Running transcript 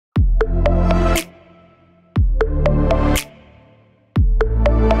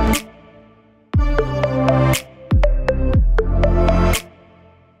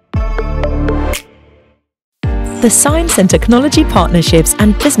The Science and Technology Partnerships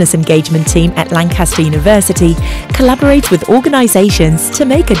and Business Engagement team at Lancaster University collaborates with organisations to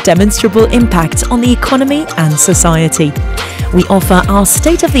make a demonstrable impact on the economy and society. We offer our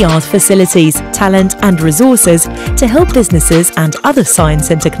state-of-the-art facilities, talent and resources to help businesses and other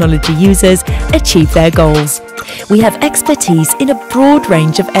science and technology users achieve their goals. We have expertise in a broad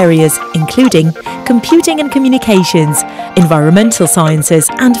range of areas, including computing and communications, environmental sciences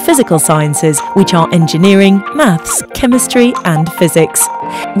and physical sciences, which are engineering, maths, chemistry and physics.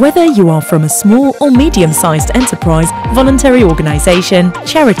 Whether you are from a small or medium-sized enterprise, voluntary organisation,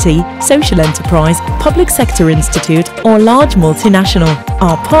 charity, social enterprise, public sector institute or large multinational,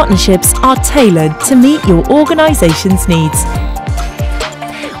 our partnerships are tailored to meet your organisation's needs.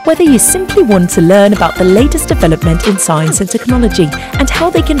 Whether you simply want to learn about the latest development in science and technology and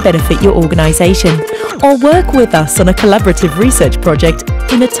how they can benefit your organisation, or work with us on a collaborative research project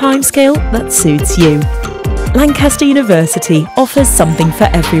in a timescale that suits you, Lancaster University offers something for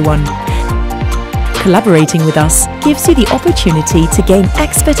everyone. Collaborating with us gives you the opportunity to gain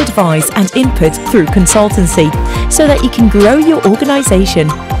expert advice and input through consultancy so that you can grow your organisation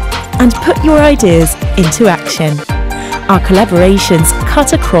and put your ideas into action. Our collaborations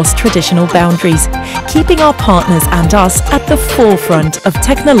cut across traditional boundaries, keeping our partners and us at the forefront of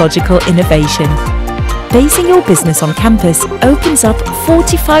technological innovation. Basing your business on campus opens up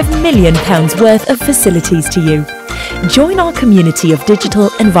 £45 million worth of facilities to you. Join our community of digital,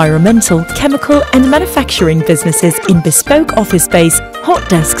 environmental, chemical and manufacturing businesses in bespoke office space, hot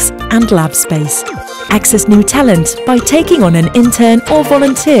desks and lab space. Access new talent by taking on an intern or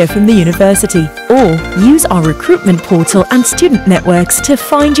volunteer from the university, or use our recruitment portal and student networks to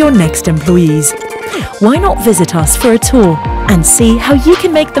find your next employees. Why not visit us for a tour and see how you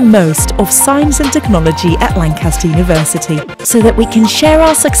can make the most of science and technology at Lancaster University so that we can share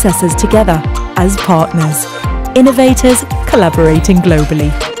our successes together as partners, innovators collaborating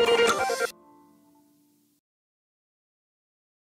globally.